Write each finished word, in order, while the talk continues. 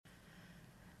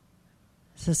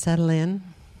So settle in.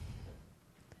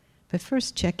 But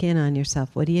first check in on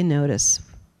yourself. What do you notice?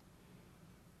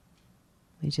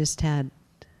 We just had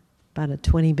about a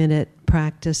 20-minute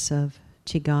practice of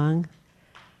Qigong.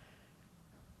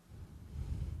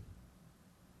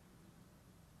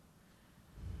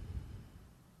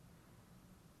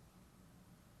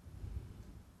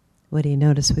 What do you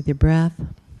notice with your breath?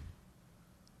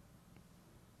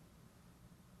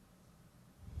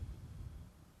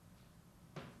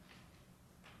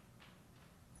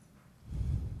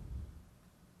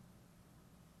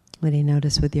 What do you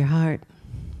notice with your heart?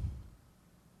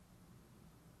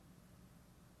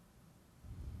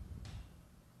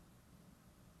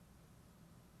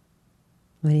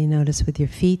 What do you notice with your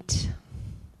feet?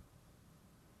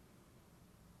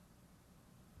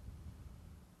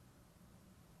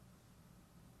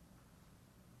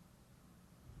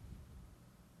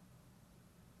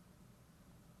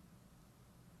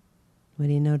 What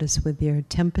do you notice with your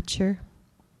temperature?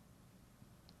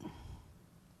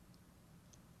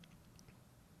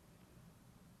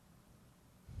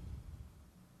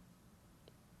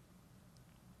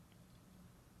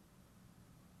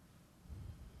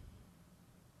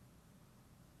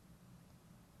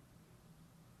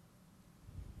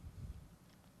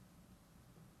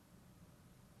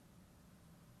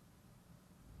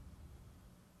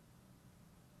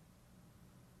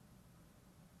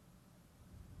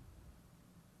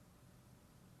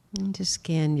 And just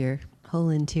scan your whole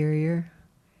interior.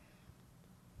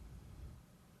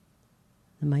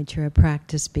 The Maitreya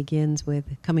practice begins with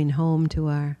coming home to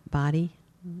our body,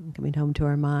 coming home to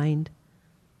our mind.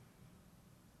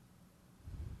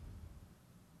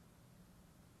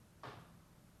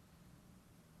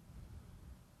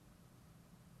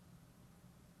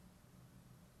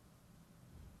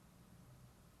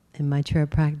 And Maitreya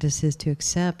practice is to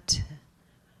accept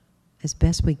as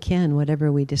best we can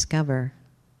whatever we discover.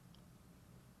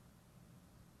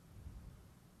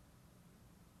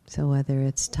 So whether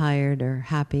it's tired or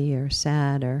happy or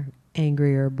sad or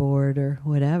angry or bored or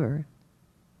whatever,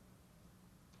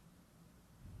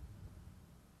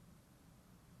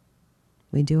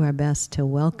 we do our best to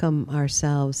welcome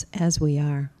ourselves as we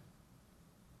are.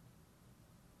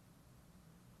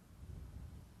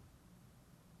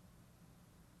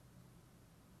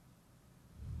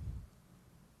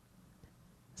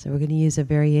 So we're going to use a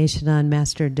variation on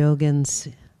Master Dogen's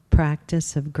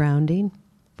practice of grounding.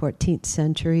 14th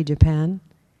century Japan.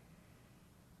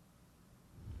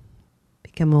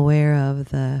 Become aware of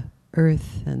the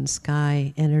earth and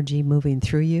sky energy moving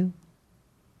through you,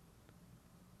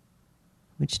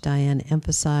 which Diane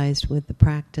emphasized with the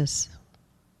practice.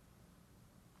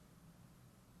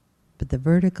 But the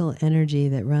vertical energy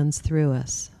that runs through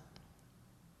us.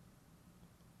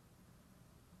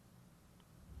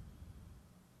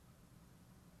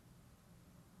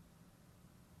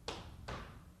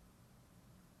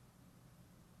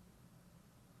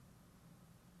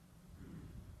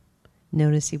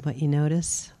 Noticing what you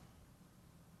notice.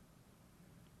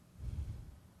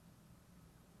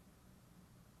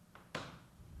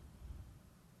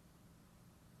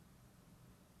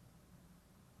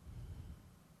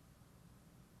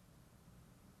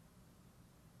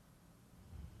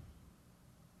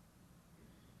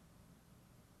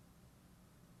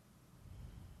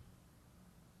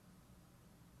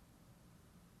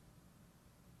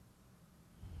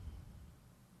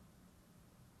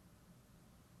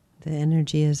 The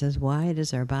energy is as wide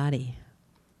as our body.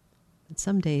 But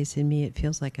some days in me it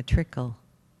feels like a trickle.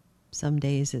 Some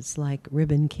days it's like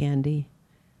ribbon candy.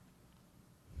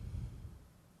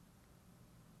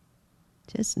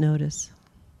 Just notice.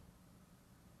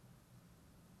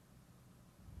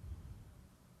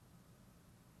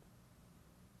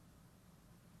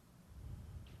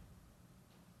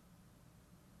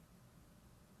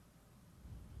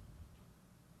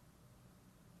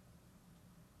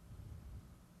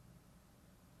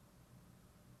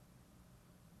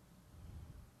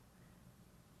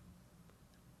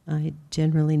 I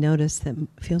generally notice that it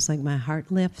feels like my heart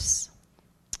lifts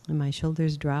and my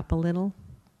shoulders drop a little.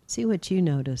 See what you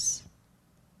notice.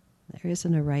 There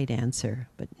isn't a right answer,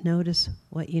 but notice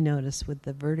what you notice with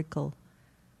the vertical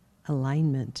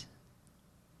alignment.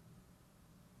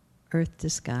 Earth to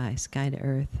sky, sky to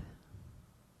earth.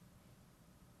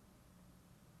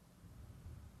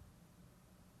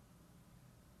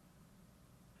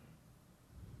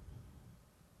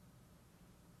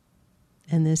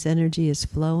 And this energy is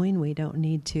flowing. We don't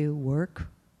need to work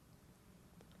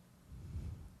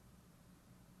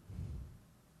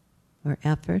or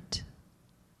effort.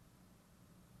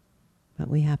 But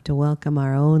we have to welcome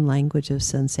our own language of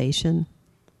sensation.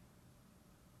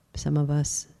 Some of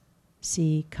us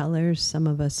see colors, some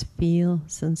of us feel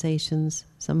sensations,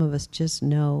 some of us just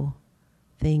know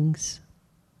things.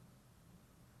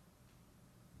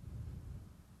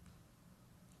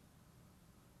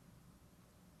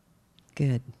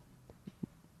 Good.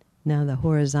 Now the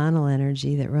horizontal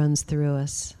energy that runs through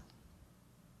us.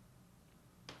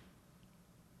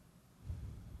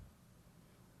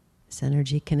 This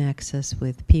energy connects us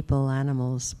with people,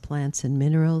 animals, plants, and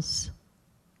minerals.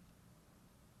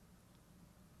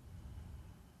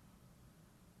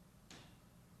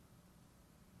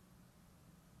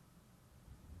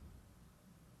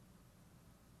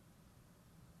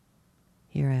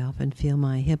 Here I often feel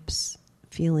my hips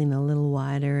feeling a little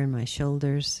wider and my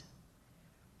shoulders,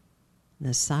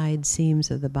 the side seams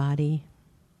of the body,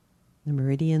 the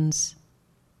meridians.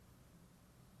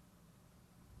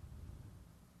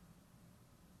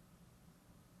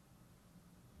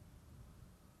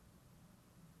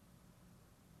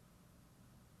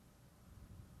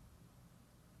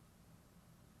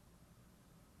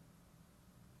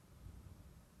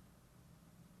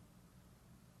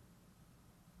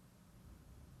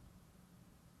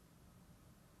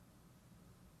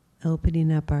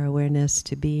 Opening up our awareness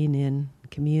to being in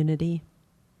community.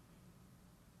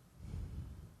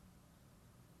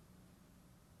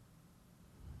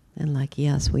 And like,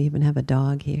 yes, we even have a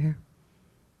dog here.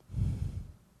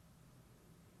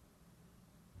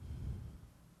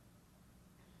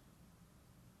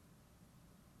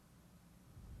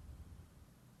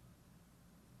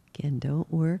 Again,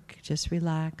 don't work, just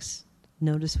relax.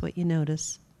 Notice what you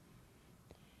notice.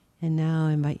 And now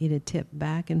I invite you to tip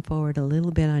back and forward a little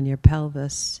bit on your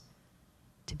pelvis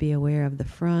to be aware of the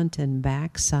front and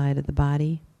back side of the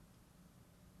body.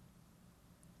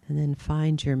 And then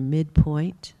find your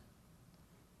midpoint.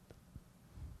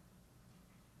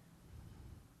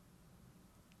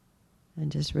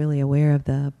 And just really aware of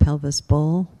the pelvis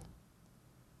bowl.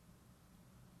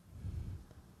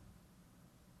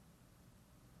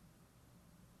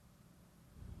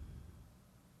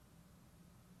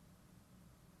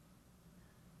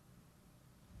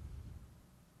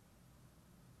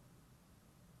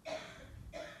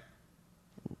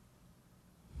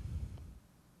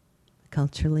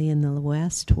 Culturally in the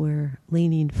West, we're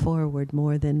leaning forward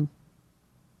more than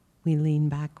we lean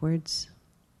backwards.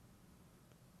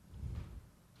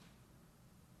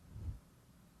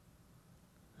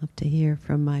 Hope to hear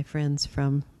from my friends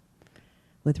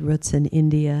with roots in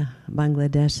India,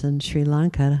 Bangladesh, and Sri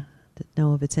Lanka to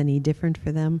know if it's any different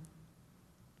for them.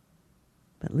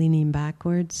 But leaning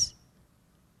backwards,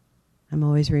 I'm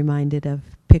always reminded of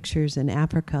pictures in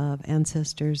Africa of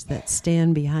ancestors that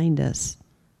stand behind us.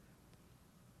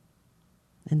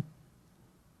 And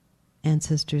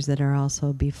ancestors that are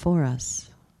also before us.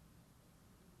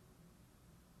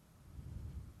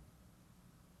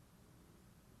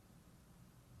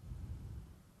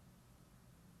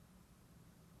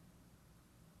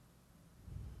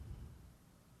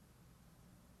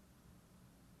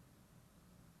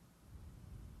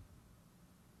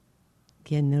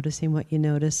 Again, noticing what you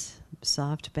notice,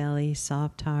 soft belly,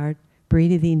 soft heart,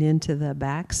 breathing into the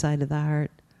back side of the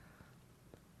heart.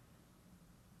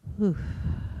 Whew.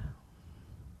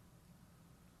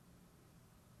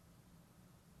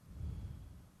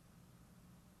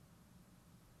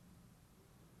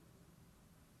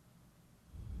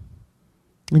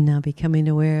 And now becoming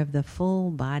aware of the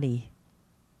full body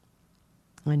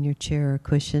on your chair or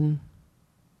cushion.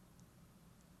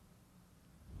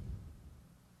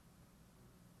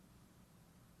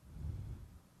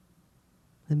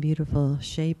 The beautiful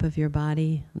shape of your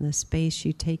body and the space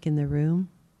you take in the room.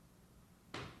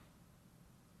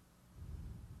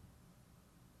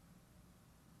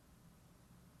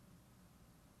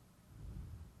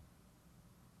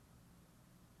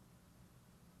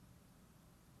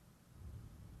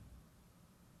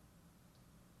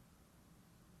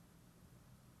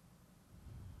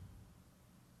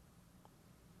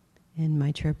 In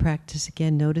my chair practice,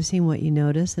 again, noticing what you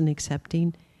notice and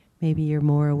accepting. Maybe you're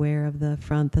more aware of the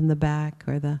front than the back,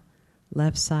 or the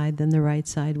left side than the right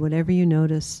side. Whatever you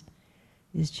notice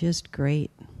is just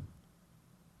great.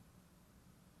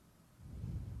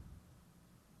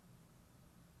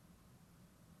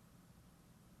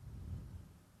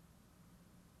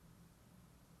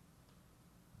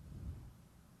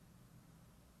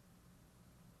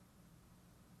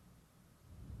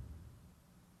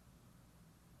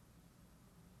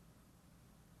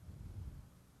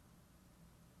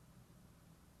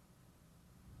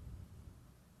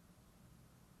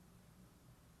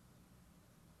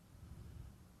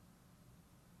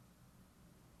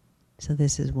 So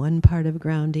this is one part of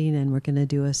grounding, and we're going to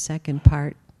do a second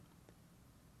part.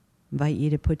 Invite you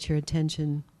to put your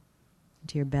attention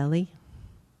into your belly,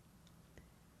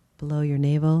 below your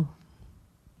navel,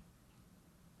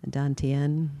 the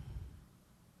dantian.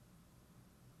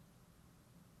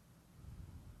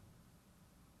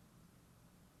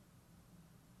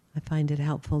 I find it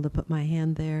helpful to put my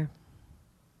hand there.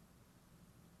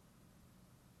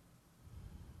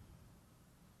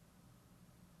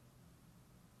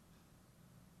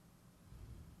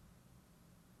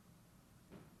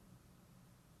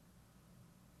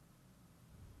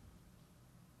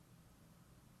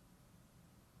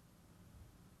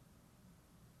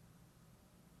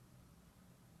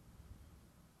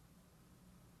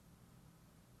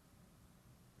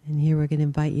 And here we're going to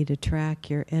invite you to track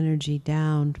your energy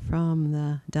down from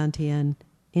the dantian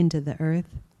into the earth.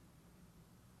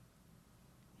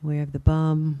 We have the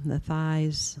bum, the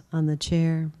thighs on the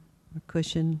chair or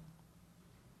cushion.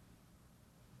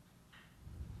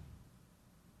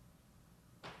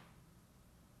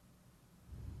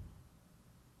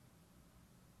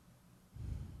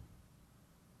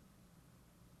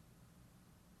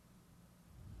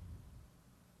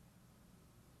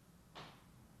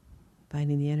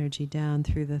 Inviting the energy down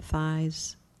through the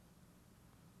thighs.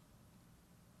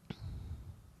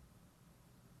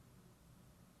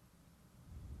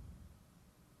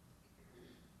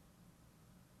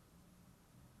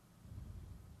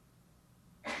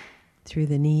 Through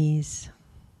the knees.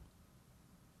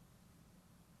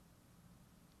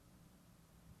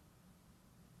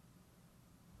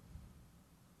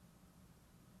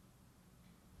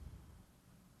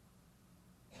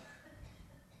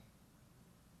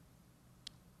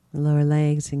 The lower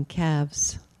legs and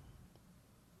calves.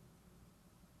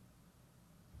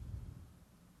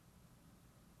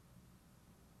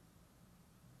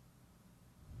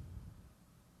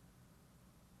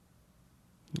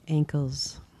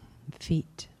 Ankles,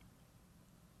 feet.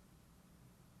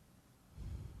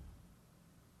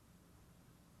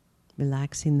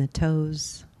 Relaxing the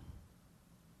toes.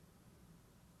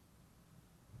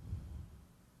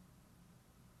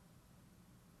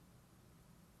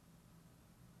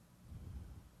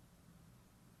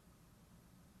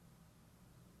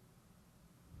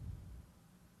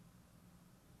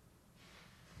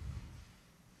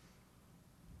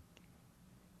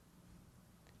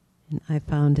 And I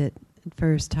found it at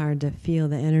first hard to feel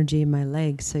the energy in my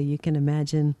legs, so you can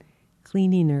imagine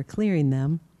cleaning or clearing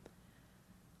them.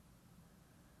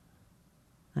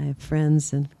 I have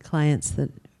friends and clients that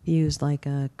use like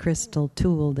a crystal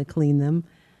tool to clean them.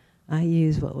 I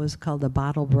use what was called a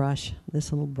bottle brush,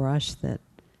 this little brush that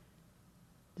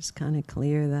just kind of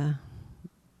clear the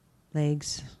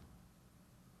legs.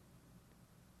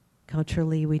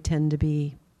 Culturally, we tend to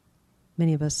be,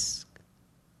 many of us,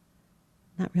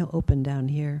 not real open down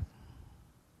here.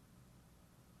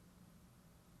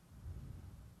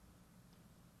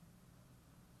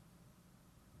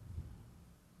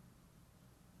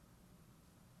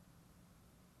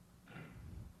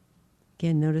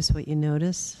 Again, notice what you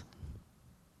notice.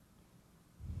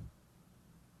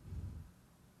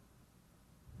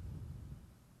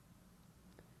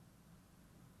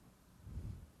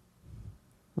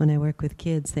 When I work with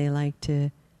kids, they like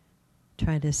to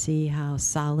try to see how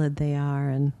solid they are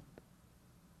and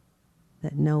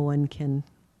that no one can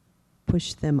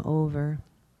push them over.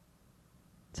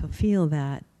 So feel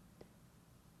that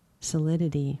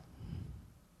solidity.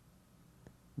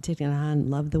 Thich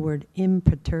love the word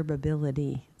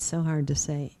imperturbability. It's so hard to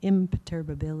say.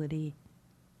 Imperturbability.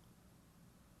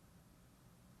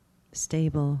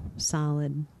 Stable,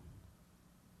 solid.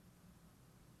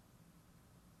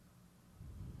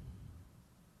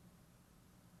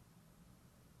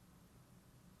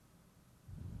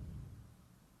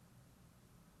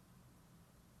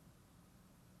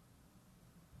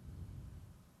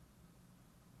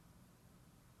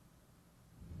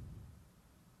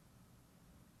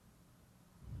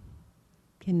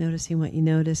 Okay, noticing what you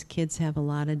notice. Kids have a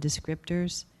lot of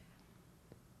descriptors.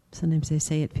 Sometimes they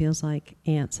say it feels like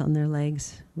ants on their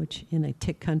legs, which in a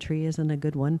tick country isn't a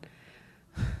good one.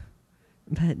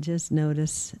 But just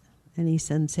notice any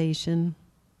sensation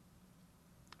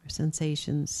or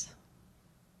sensations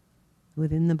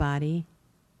within the body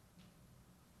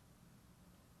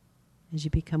as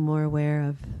you become more aware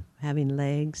of having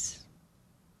legs,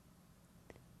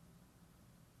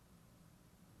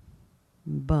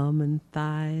 bum and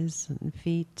thighs and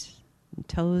feet and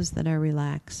toes that are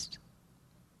relaxed.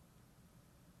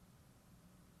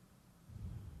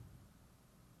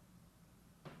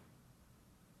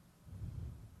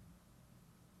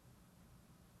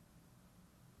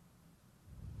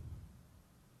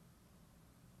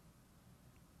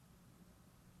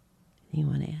 You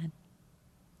want to add?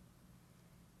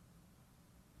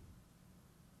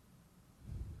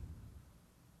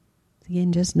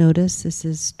 Again, just notice this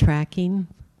is tracking,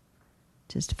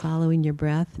 just following your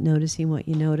breath, noticing what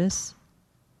you notice.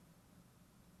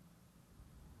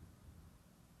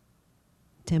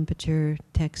 Temperature,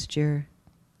 texture,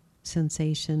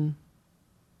 sensation.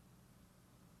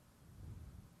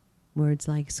 Words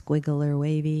like squiggle or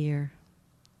wavy or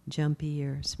jumpy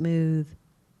or smooth,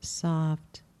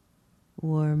 soft,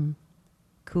 warm,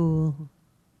 cool.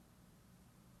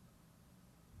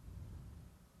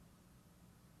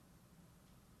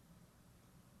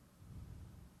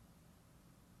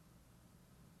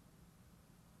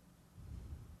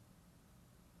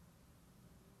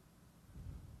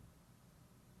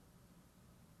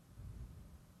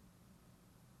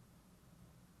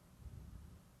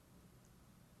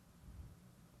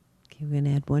 Okay, we're going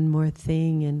to add one more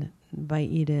thing and invite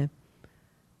you to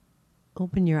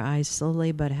open your eyes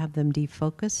slowly but have them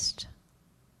defocused.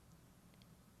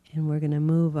 And we're going to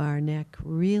move our neck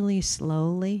really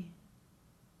slowly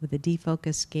with a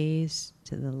defocused gaze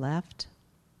to the left.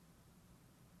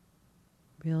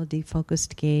 Real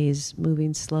defocused gaze,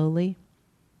 moving slowly.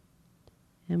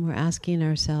 And we're asking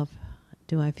ourselves,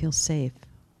 do I feel safe?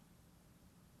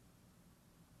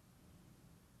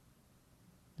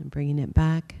 And bringing it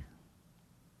back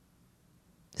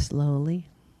slowly.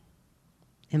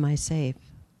 Am I safe?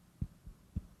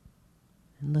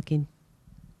 And looking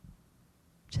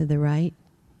to the right.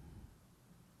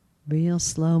 Real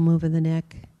slow move of the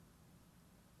neck.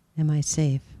 Am I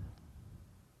safe?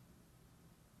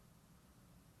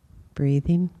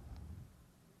 Breathing.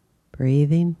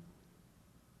 Breathing.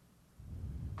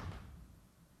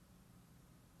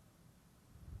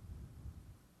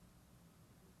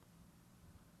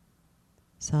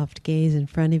 Soft gaze in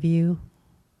front of you.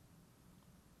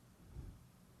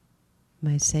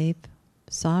 Am I safe?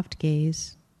 Soft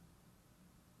gaze.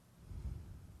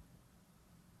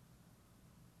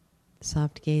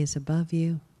 Soft gaze above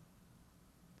you.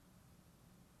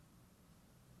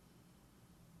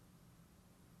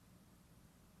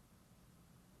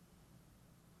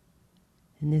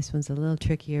 And this one's a little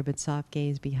trickier, but soft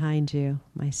gaze behind you.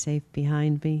 Am I safe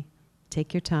behind me?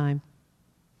 Take your time.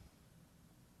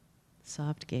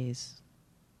 Soft gaze.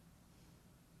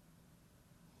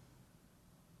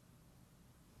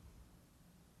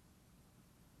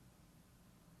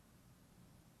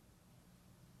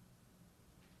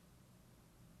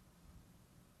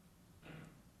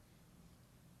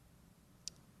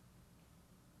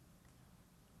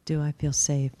 Do I feel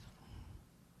safe?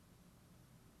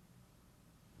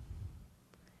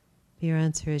 If your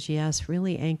answer is yes,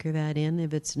 really anchor that in.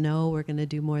 If it's no, we're going to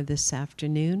do more this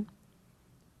afternoon.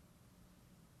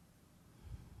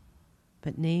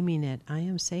 But naming it, I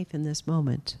am safe in this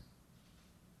moment.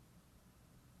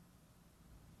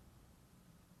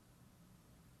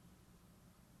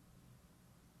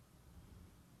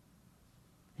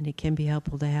 And it can be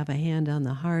helpful to have a hand on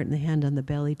the heart and a hand on the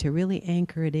belly to really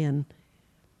anchor it in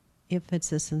if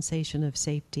it's a sensation of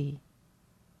safety.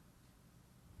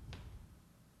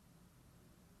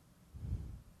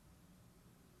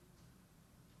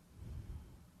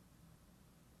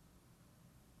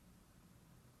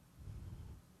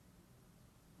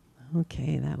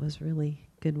 Okay, that was really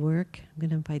good work. I'm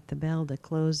going to invite the bell to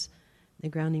close the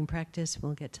grounding practice.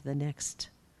 We'll get to the next,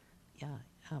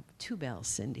 2 bells,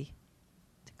 Cindy,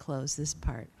 to close this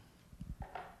part.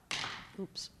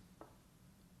 Oops.